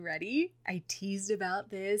Ready? I teased about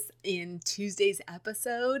this in Tuesday's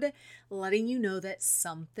episode, letting you know that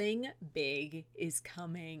something big is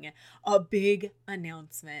coming, a big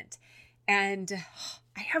announcement. And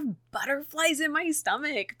I have butterflies in my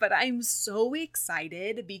stomach, but I'm so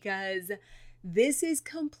excited because this is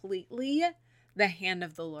completely the hand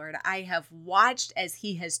of the Lord. I have watched as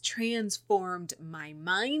He has transformed my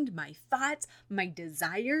mind, my thoughts, my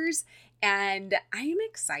desires, and I am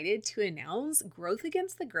excited to announce Growth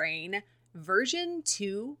Against the Grain version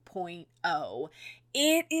 2.0.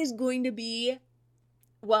 It is going to be,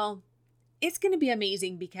 it's going to be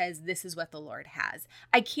amazing because this is what the Lord has.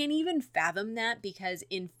 I can't even fathom that because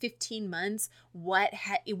in 15 months, what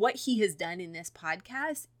He has done in this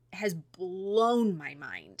podcast has blown my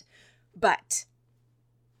mind. But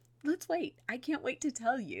let's wait. I can't wait to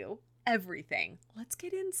tell you everything. Let's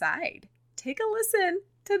get inside. Take a listen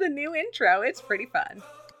to the new intro. It's pretty fun.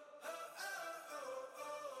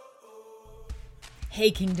 Hey,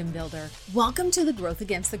 Kingdom Builder. Welcome to the Growth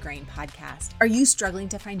Against the Grain podcast. Are you struggling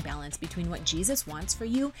to find balance between what Jesus wants for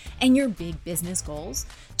you and your big business goals?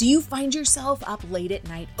 Do you find yourself up late at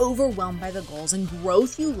night, overwhelmed by the goals and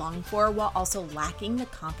growth you long for while also lacking the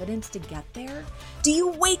confidence to get there? Do you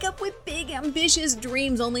wake up with big, ambitious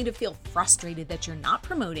dreams only to feel frustrated that you're not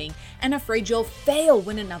promoting and afraid you'll fail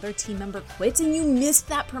when another team member quits and you missed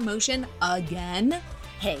that promotion again?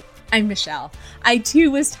 Hey, I'm Michelle. I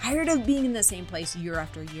too was tired of being in the same place year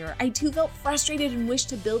after year. I too felt frustrated and wished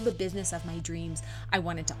to build the business of my dreams. I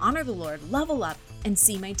wanted to honor the Lord, level up, and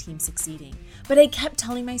see my team succeeding. But I kept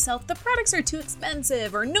telling myself the products are too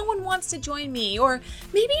expensive, or no one wants to join me, or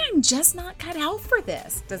maybe I'm just not cut out for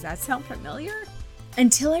this. Does that sound familiar?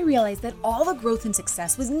 Until I realized that all the growth and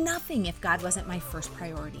success was nothing if God wasn't my first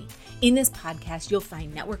priority. In this podcast, you'll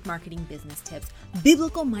find network marketing business tips,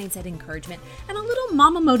 biblical mindset encouragement, and a little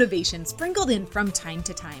mama motivation sprinkled in from time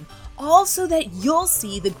to time, all so that you'll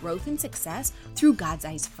see the growth and success through God's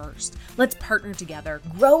eyes first. Let's partner together,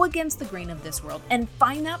 grow against the grain of this world, and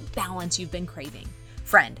find that balance you've been craving.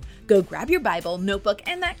 Friend, go grab your Bible, notebook,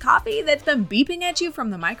 and that coffee that's been beeping at you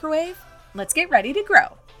from the microwave. Let's get ready to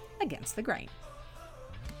grow against the grain.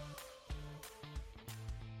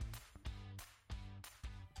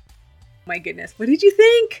 My goodness, what did you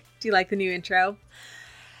think? Do you like the new intro?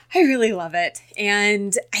 I really love it.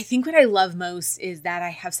 And I think what I love most is that I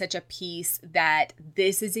have such a peace that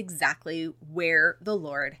this is exactly where the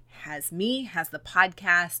Lord has me, has the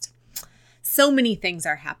podcast. So many things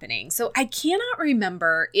are happening. So I cannot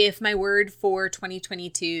remember if my word for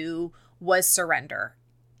 2022 was surrender.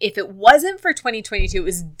 If it wasn't for 2022, it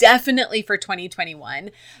was definitely for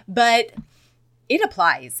 2021. But it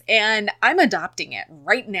applies, and I'm adopting it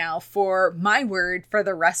right now for my word for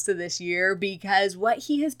the rest of this year because what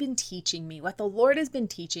He has been teaching me, what the Lord has been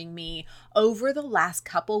teaching me over the last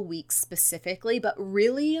couple weeks specifically, but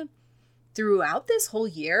really throughout this whole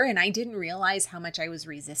year, and I didn't realize how much I was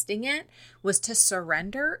resisting it, was to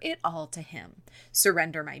surrender it all to Him.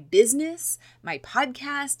 Surrender my business, my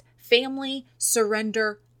podcast, family,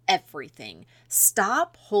 surrender everything.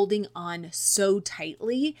 Stop holding on so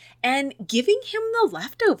tightly and giving Him the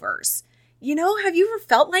leftovers. You know, have you ever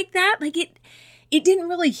felt like that? Like it didn't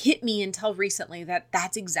really hit me until recently that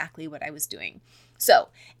that's exactly what I was doing. So,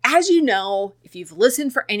 as you know, if you've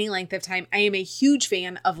listened for any length of time, I am a huge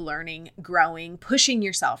fan of learning, growing, pushing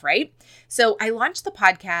yourself, right? So I launched the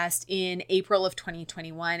podcast in April of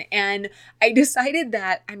 2021, and I decided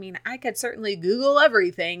that, I could certainly Google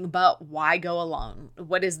everything, but why go alone?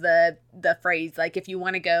 What is the phrase? Like, if you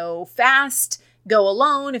want to go fast, go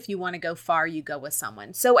alone. If you want to go far, you go with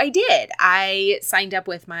someone. So I did. I signed up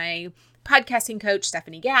with my podcasting coach,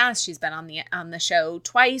 Stephanie Gass. She's been on the show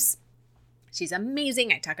twice. She's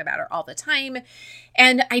amazing. I talk about her all the time.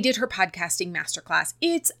 And I did her podcasting masterclass.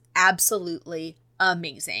 It's absolutely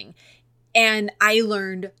amazing. And I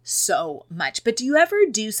learned so much. But do you ever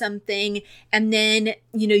do something and then,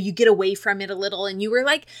 you get away from it a little and you were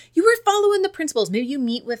following the principles. Maybe you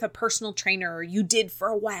meet with a personal trainer or you did for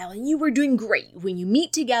a while and you were doing great. When you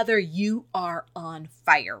meet together, you are on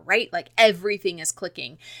fire, right? Like everything is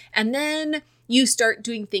clicking. And then you start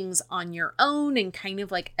doing things on your own and kind of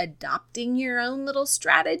like adopting your own little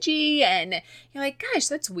strategy. And you're like, gosh,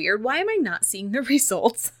 that's weird. Why am I not seeing the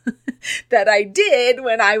results that I did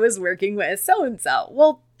when I was working with so-and-so?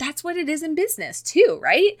 Well, that's what it is in business too,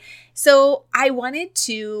 right? So I wanted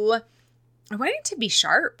to be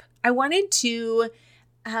sharp. I wanted to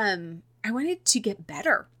get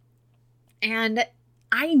better. And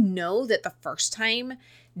I know that the first time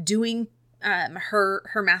doing her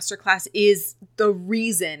masterclass is the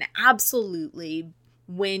reason, absolutely,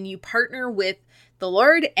 when you partner with the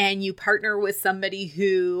Lord and you partner with somebody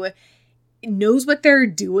who knows what they're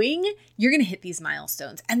doing, you're going to hit these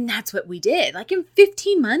milestones. And that's what we did. Like in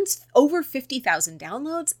 15 months, over 50,000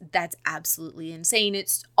 downloads. That's absolutely insane.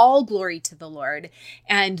 It's all glory to the Lord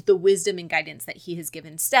and the wisdom and guidance that he has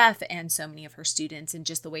given Steph and so many of her students and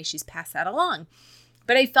just the way she's passed that along.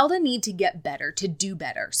 But I felt a need to get better, to do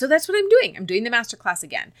better. So that's what I'm doing. I'm doing the masterclass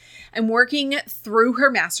again. I'm working through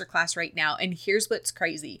her masterclass right now. And here's what's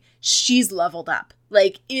crazy. She's leveled up.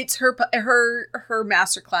 Like it's her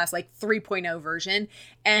masterclass, like 3.0 version.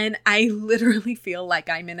 And I literally feel like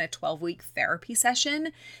I'm in a 12-week therapy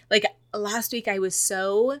session. Like last week I was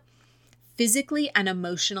so physically and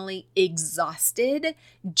emotionally exhausted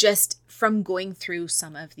just from going through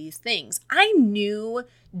some of these things. I knew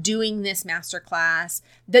doing this masterclass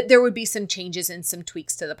that there would be some changes and some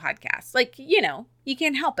tweaks to the podcast. Like, you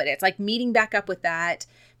can't help it. It's like meeting back up with that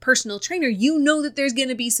personal trainer. You know that there's going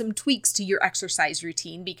to be some tweaks to your exercise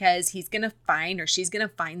routine because he's going to find or she's going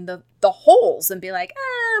to find the holes and be like,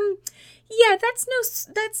 yeah,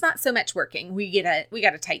 that's not so much working. We got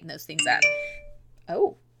to tighten those things up.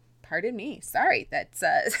 Oh, pardon me. Sorry. That's,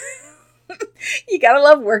 you got to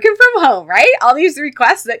love working from home, right? All these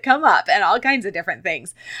requests that come up and all kinds of different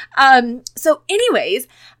things. So anyways,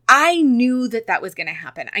 I knew that was going to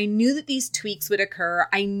happen. I knew that these tweaks would occur.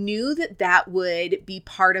 I knew that would be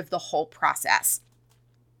part of the whole process.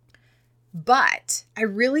 But I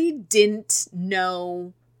really didn't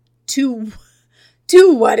know to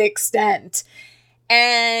what extent.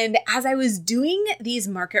 And as I was doing these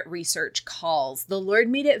market research calls, the Lord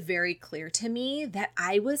made it very clear to me that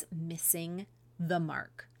I was missing the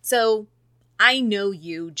mark. So I know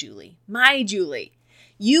you, Julie, my Julie.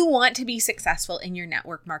 You want to be successful in your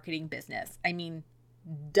network marketing business. I mean,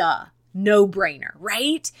 duh. No brainer,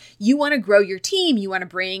 right? You want to grow your team. You want to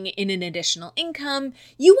bring in an additional income.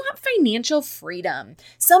 You want financial freedom.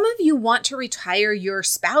 Some of you want to retire your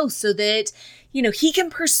spouse so that, he can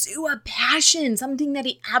pursue a passion, something that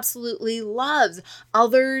he absolutely loves.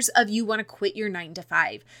 Others of you want to quit your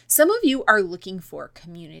 9-to-5. Some of you are looking for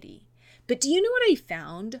community. But do you know what I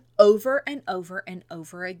found over and over and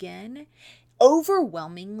over again?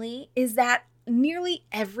 Overwhelmingly is that nearly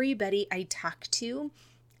everybody I talk to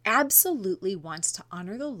absolutely wants to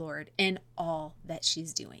honor the Lord in all that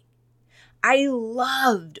she's doing. I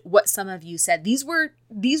loved what some of you said. These were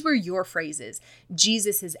your phrases.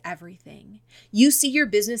 Jesus is everything. You see your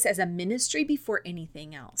business as a ministry before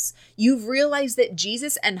anything else. You've realized that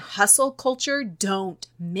Jesus and hustle culture don't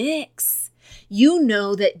mix. You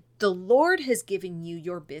know that the Lord has given you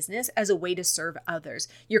your business as a way to serve others,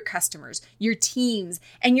 your customers, your teams,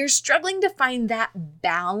 and you're struggling to find that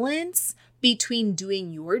balance between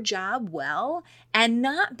doing your job well and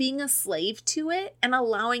not being a slave to it and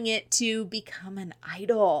allowing it to become an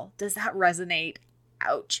idol. Does that resonate?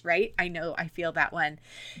 Ouch, right? I know, I feel that one.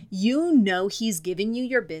 You know he's given you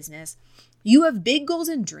your business. You have big goals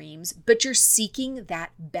and dreams, but you're seeking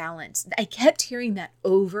that balance. I kept hearing that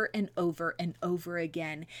over and over and over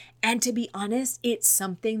again. And to be honest, it's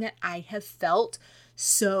something that I have felt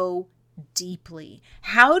so deeply.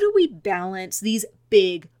 How do we balance these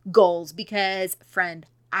big goals? Because, friend,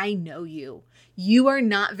 I know you. You are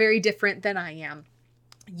not very different than I am.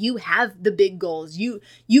 You have the big goals.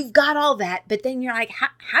 You've got all that, but then you're like,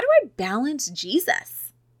 how do I balance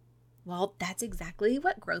Jesus? Well, that's exactly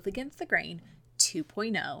what Growth Against the Grain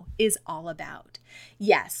 2.0 is all about.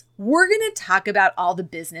 Yes, we're going to talk about all the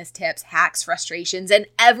business tips, hacks, frustrations, and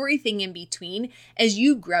everything in between as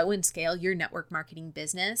you grow and scale your network marketing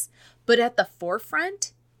business. But at the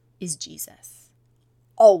forefront is Jesus.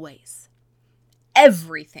 Always.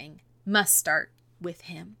 Everything must start with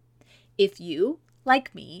him. If you,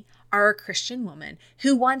 like me, are a Christian woman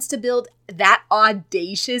who wants to build that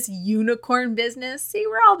audacious unicorn business, see,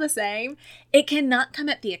 we're all the same, it cannot come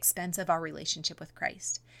at the expense of our relationship with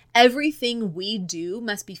Christ. Everything we do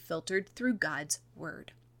must be filtered through God's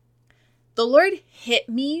word. The Lord hit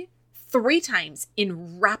me 3 times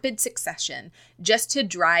in rapid succession just to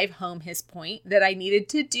drive home his point that I needed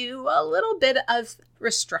to do a little bit of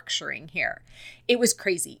restructuring here. It was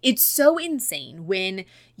crazy. It's so insane when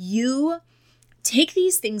you take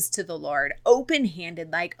these things to the Lord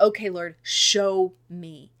open-handed, like, okay, Lord, show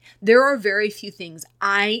me. There are very few things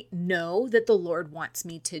I know that the Lord wants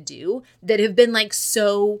me to do that have been like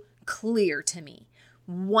so clear to me.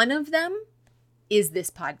 One of them is this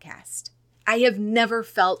podcast. I have never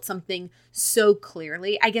felt something so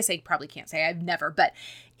clearly. I guess I probably can't say I've never, but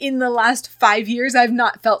in the last 5 years, I've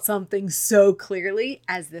not felt something so clearly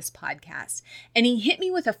as this podcast. And he hit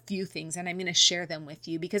me with a few things, and I'm going to share them with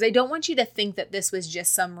you because I don't want you to think that this was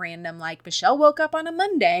just some random, like Michelle woke up on a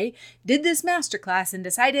Monday, did this masterclass, and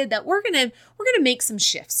decided that we're gonna make some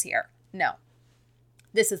shifts here. No,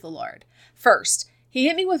 this is the Lord. First, he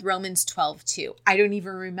hit me with Romans 12:2. I don't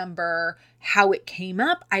even remember how it came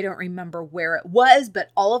up. I don't remember where it was, but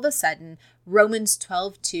all of a sudden, Romans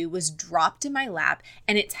 12:2 was dropped in my lap,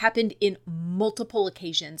 and it's happened in multiple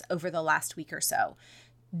occasions over the last week or so.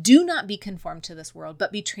 Do not be conformed to this world,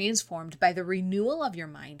 but be transformed by the renewal of your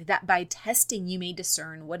mind, that by testing you may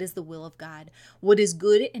discern what is the will of God, what is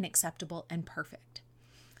good and acceptable and perfect.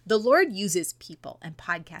 The Lord uses people and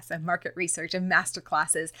podcasts and market research and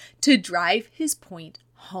masterclasses to drive his point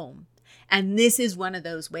home. And this is one of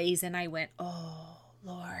those ways. And I went, oh,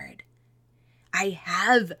 Lord, I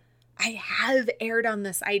have erred on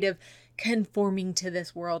the side of conforming to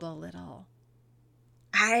this world a little.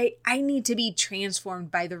 I need to be transformed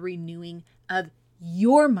by the renewing of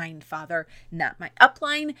your mind, Father, not my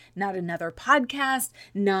upline, not another podcast,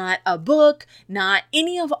 not a book, not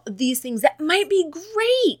any of these things that might be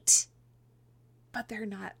great, but they're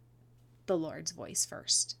not the Lord's voice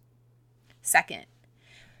first. Second,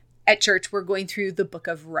 at church, we're going through the book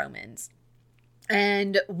of Romans,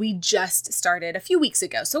 and we just started a few weeks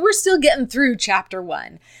ago, so we're still getting through chapter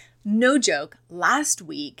 1. No joke, last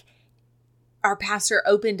week, our pastor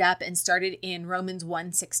opened up and started in Romans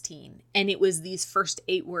 1:16. And it was these first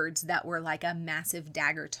 8 words that were like a massive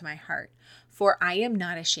dagger to my heart. For I am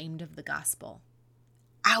not ashamed of the gospel.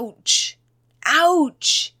 Ouch.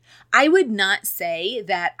 Ouch. I would not say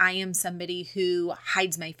that I am somebody who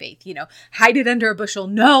hides my faith, hide it under a bushel.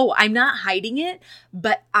 No, I'm not hiding it.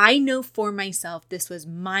 But I know for myself, this was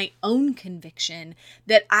my own conviction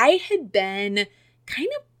that I had been kind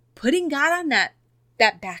of putting God on that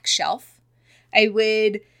back shelf. I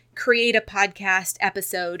would create a podcast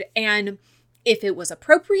episode, and if it was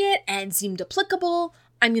appropriate and seemed applicable,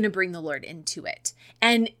 I'm going to bring the Lord into it.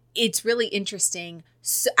 And it's really interesting.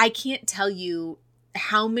 So I can't tell you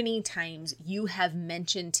how many times you have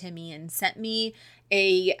mentioned to me and sent me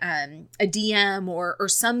a DM or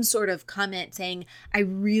some sort of comment saying, I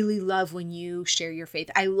really love when you share your faith.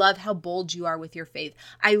 I love how bold you are with your faith.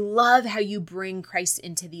 I love how you bring Christ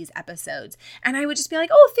into these episodes. And I would just be like,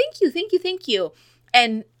 oh, thank you, thank you, thank you.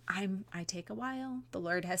 And I take a while. The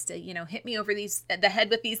Lord has to, hit me over the head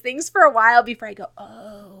with these things for a while before I go,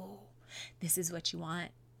 oh, this is what you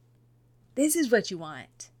want. This is what you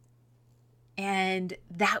want. And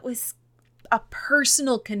that was a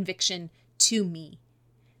personal conviction to me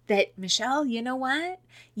that, Michelle, you know what?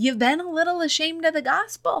 You've been a little ashamed of the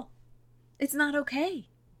gospel. It's not okay.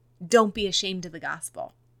 Don't be ashamed of the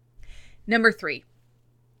gospel. Number 3,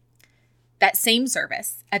 that same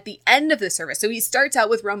service, at the end of the service, so he starts out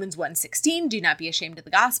with Romans 1:16, do not be ashamed of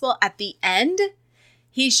the gospel. At the end,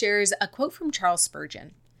 he shares a quote from Charles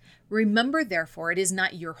Spurgeon. Remember, therefore, it is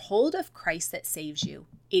not your hold of Christ that saves you.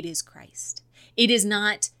 It is Christ. It is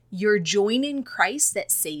not your join in Christ that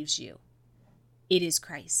saves you. It is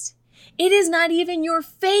Christ. It is not even your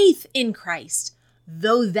faith in Christ.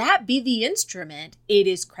 Though that be the instrument, it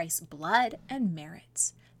is Christ's blood and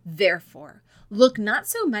merits. Therefore, look not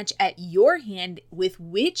so much at your hand with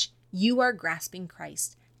which you are grasping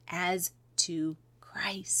Christ as to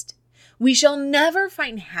Christ. We shall never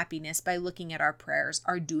find happiness by looking at our prayers,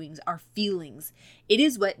 our doings, our feelings. It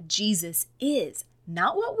is what Jesus is,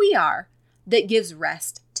 not what we are, that gives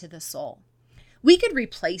rest to the soul. We could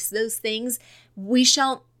replace those things.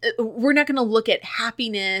 We're not going to look at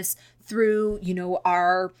happiness through,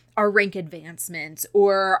 our rank advancements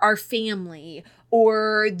or our family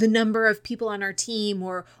or the number of people on our team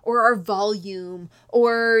or our volume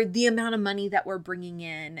or the amount of money that we're bringing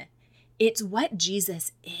in. It's what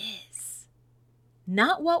Jesus is,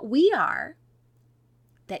 not what we are,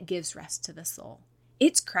 that gives rest to the soul.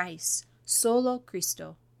 It's Christ, solo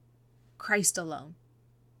Cristo, Christ alone.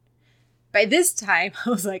 By this time, I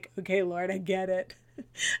was like, okay, Lord, I get it.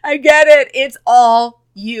 I get it. It's all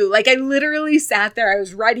you. Like, I literally sat there. I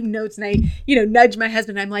was writing notes and I, nudged my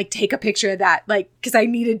husband. I'm like, take a picture of that. Like, because I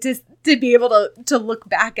needed to be able to look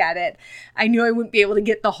back at it. I knew I wouldn't be able to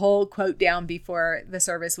get the whole quote down before the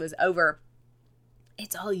service was over.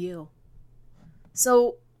 It's all you.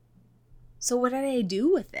 So what did I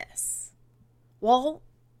do with this? Well,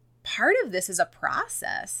 part of this is a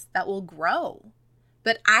process that will grow.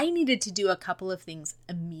 But I needed to do a couple of things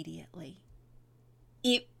immediately.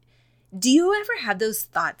 Do you ever have those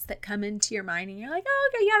thoughts that come into your mind and you're like,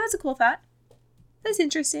 oh, okay, yeah, that's a cool thought. That's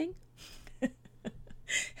interesting.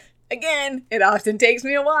 Again, it often takes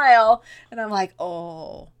me a while. And I'm like,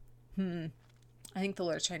 I think the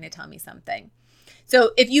Lord's trying to tell me something.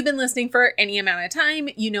 So if you've been listening for any amount of time,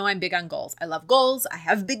 you know I'm big on goals. I love goals. I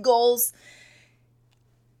have big goals.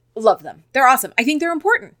 Love them. They're awesome. I think they're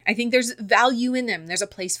important. I think there's value in them. There's a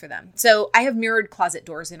place for them. So I have mirrored closet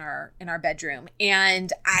doors in our bedroom,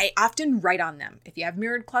 and I often write on them. If you have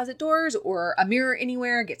mirrored closet doors or a mirror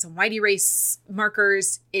anywhere, get some white erase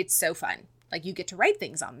markers. It's so fun. Like, you get to write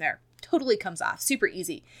things on there. Totally comes off. Super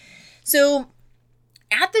easy. So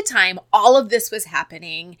at the time all of this was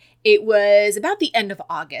happening, it was about the end of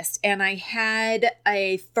August, and I had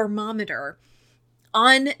a thermometer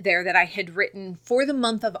on there that I had written for the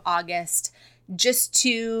month of August, just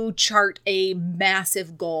to chart a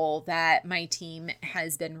massive goal that my team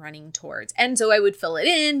has been running towards. And so I would fill it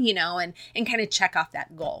in, and kind of check off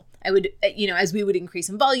that goal. I would, as we would increase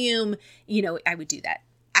in volume, I would do that.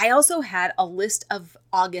 I also had a list of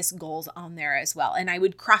August goals on there as well, and I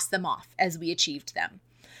would cross them off as we achieved them.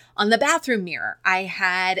 On the bathroom mirror, I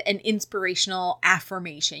had an inspirational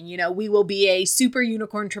affirmation. We will be a super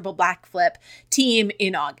unicorn triple black flip team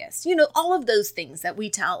in August. All of those things that we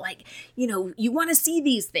tell, you want to see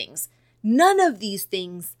these things. None of these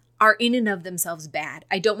things are in and of themselves bad.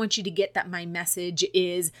 I don't want you to get that my message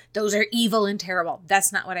is those are evil and terrible.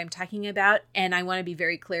 That's not what I'm talking about. And I want to be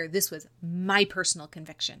very clear. This was my personal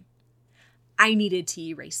conviction. I needed to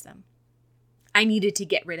erase them. I needed to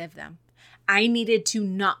get rid of them. I needed to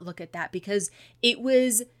not look at that because it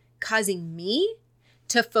was causing me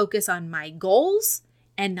to focus on my goals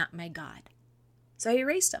and not my God. So I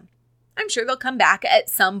erased them. I'm sure they'll come back at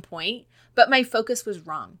some point, but my focus was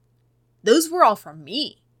wrong. Those were all from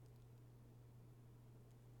me.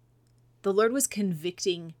 The Lord was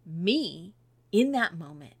convicting me in that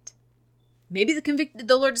moment. Maybe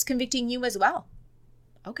the Lord is convicting you as well.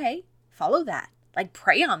 Okay, follow that.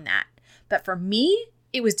 Pray on that. But for me,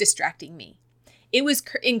 it was distracting me. It was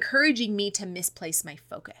encouraging me to misplace my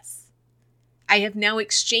focus. I have now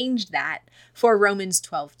exchanged that for Romans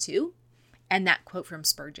 12:2 and that quote from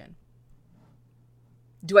Spurgeon.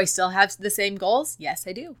 Do I still have the same goals? Yes,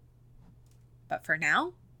 I do. But for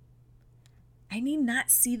now, I need not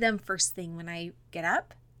see them first thing when I get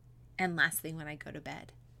up and last thing when I go to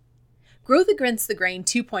bed. Growth Against the Grain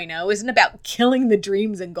 2.0 isn't about killing the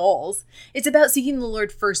dreams and goals. It's about seeking the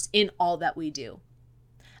Lord first in all that we do.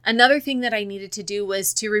 Another thing that I needed to do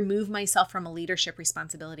was to remove myself from a leadership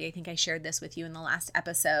responsibility. I think I shared this with you in the last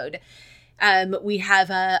episode. We have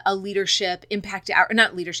a leadership impact hour,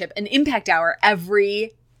 an impact hour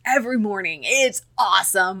every morning. It's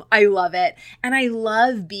awesome. I love it. And I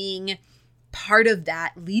love being part of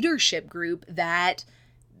that leadership group that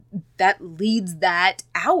leads that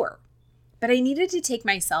hour. But I needed to take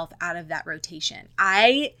myself out of that rotation.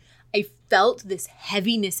 I felt this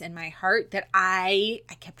heaviness in my heart that I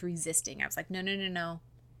kept resisting. I was like, no.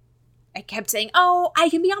 I kept saying, I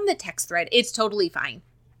can be on the text thread. It's totally fine.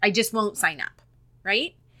 I just won't sign up,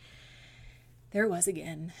 right? There it was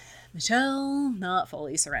again. Michelle not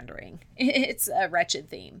fully surrendering. It's a wretched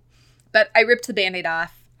theme. But I ripped the Band-Aid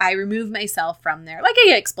off. I removed myself from there. Like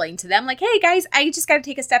I explained to them, hey guys, I just got to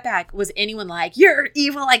take a step back. Was anyone like, you're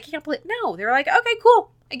evil, I can't believe? No, they were like, okay,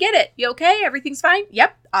 cool. I get it. You okay? Everything's fine?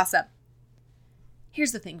 Yep. Awesome.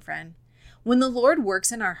 Here's the thing, friend. When the Lord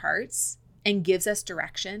works in our hearts and gives us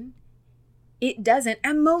direction, it doesn't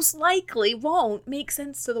and most likely won't make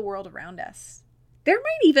sense to the world around us. There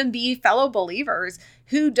might even be fellow believers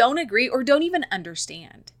who don't agree or don't even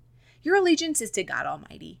understand. Your allegiance is to God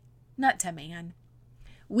Almighty, not to man.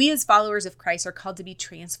 We as followers of Christ are called to be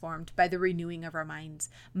transformed by the renewing of our minds.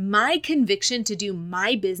 My conviction to do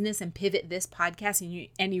my business and pivot this podcast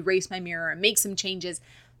and erase my mirror and make some changes,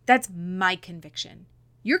 that's my conviction.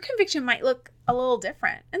 Your conviction might look a little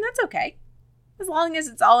different, and that's okay, as long as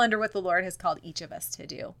it's all under what the Lord has called each of us to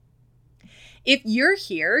do. If you're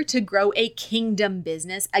here to grow a kingdom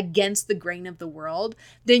business against the grain of the world,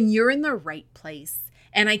 then you're in the right place.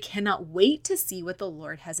 And I cannot wait to see what the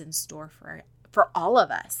Lord has in store for all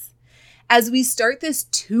of us. As we start this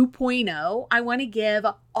 2.0, I want to give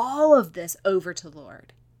all of this over to the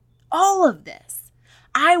Lord. All of this.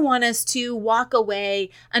 I want us to walk away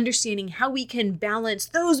understanding how we can balance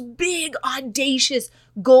those big, audacious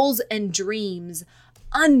goals and dreams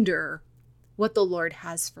under what the Lord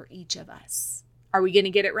has for each of us. Are we going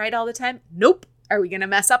to get it right all the time? Nope. Are we going to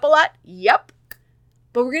mess up a lot? Yep.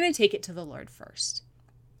 But we're going to take it to the Lord first.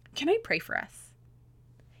 Can I pray for us?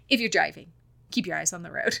 If you're driving, keep your eyes on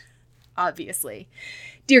the road, obviously.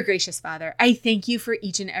 Dear gracious Father, I thank you for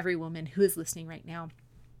each and every woman who is listening right now.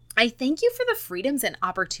 I thank you for the freedoms and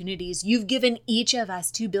opportunities you've given each of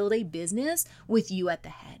us to build a business with you at the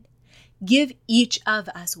head. Give each of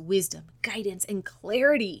us wisdom, guidance, and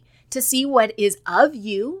clarity to see what is of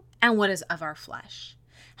you and what is of our flesh.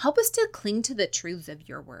 Help us to cling to the truths of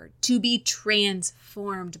your word, to be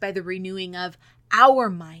transformed by the renewing of our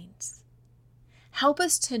minds. Help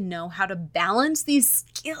us to know how to balance these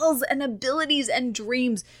skills and abilities and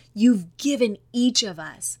dreams you've given each of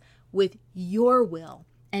us with your will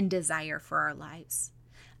and desire for our lives.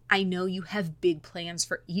 I know you have big plans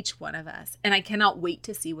for each one of us, and I cannot wait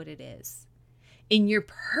to see what it is. In your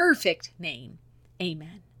perfect name,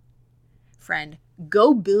 amen. Friend,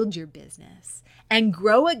 go build your business and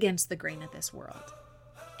grow against the grain of this world.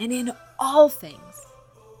 And in all things,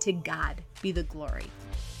 to God be the glory.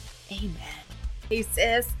 Amen. Hey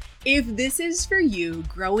sis, if this is for you,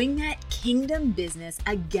 growing that kingdom business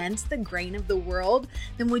against the grain of the world,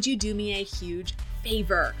 then would you do me a huge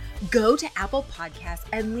favor? Go to Apple Podcasts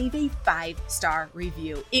and leave a 5-star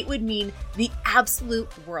review. It would mean the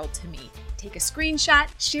absolute world to me. Take a screenshot,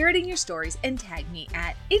 share it in your stories, and tag me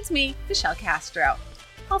at It's Me, Michelle Castro.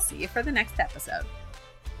 I'll see you for the next episode.